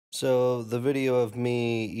So the video of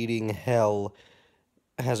me eating hell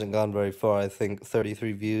hasn't gone very far. I think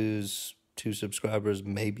 33 views, 2 subscribers,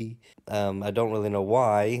 maybe. I don't really know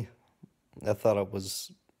why. I thought it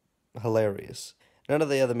was hilarious. None of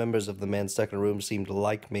the other members of the Man Stuck in a Room seemed to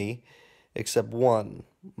like me, except one,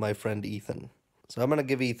 my friend Ethan. So I'm gonna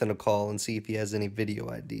give Ethan a call and see if he has any video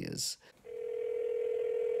ideas.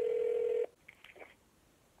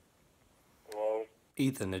 Hello?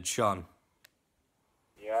 Ethan, it's Sean.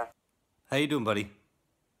 Yeah? How you doing, buddy?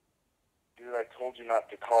 Dude, I told you not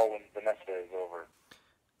to call when Vanessa is over.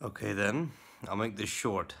 Okay then, I'll make this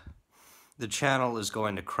short. The channel is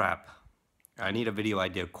going to crap. I need a video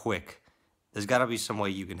idea quick. There's gotta be some way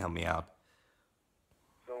you can help me out.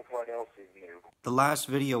 So what else is new? The last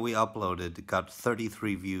video we uploaded got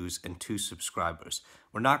 33 views and 2 subscribers.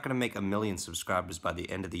 We're not gonna make 1 million subscribers by the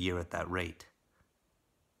end of the year at that rate.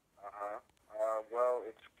 Well,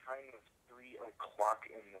 it's kind of 3 o'clock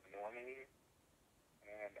in the morning,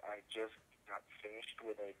 and I just got finished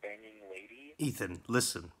with a banging lady. Ethan,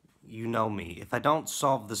 listen. You know me. If I don't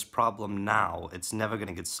solve this problem now, it's never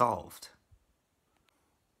gonna get solved.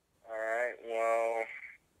 Alright, well,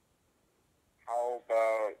 how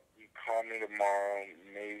about you call me tomorrow,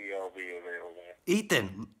 maybe I'll be available.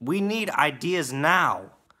 Ethan, we need ideas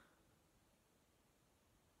now.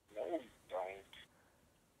 No, you don't.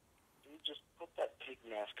 You just put that pig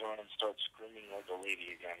mask on and start screaming like a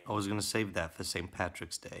lady again. I was gonna save that for St.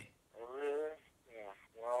 Patrick's Day. Oh, really? Yeah,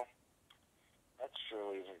 well, that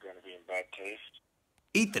surely isn't going to be in bad taste.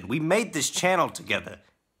 Ethan, we made this channel together.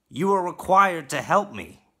 You are required to help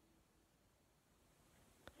me.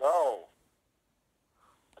 No!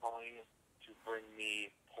 Calling to bring me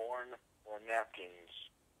porn or napkins.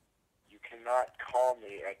 You cannot call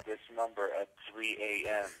me at this number at 3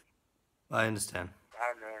 a.m. I understand.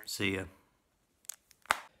 Bye, man. See ya.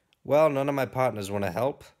 Well, none of my partners want to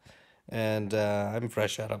help, and I'm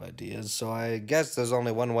fresh out of ideas, so I guess there's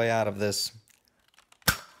only one way out of this.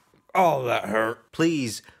 Oh, that hurt.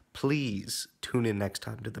 Please tune in next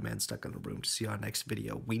time to The Man Stuck in a Room to see our next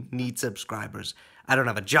video. We need subscribers. I don't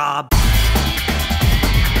have a job.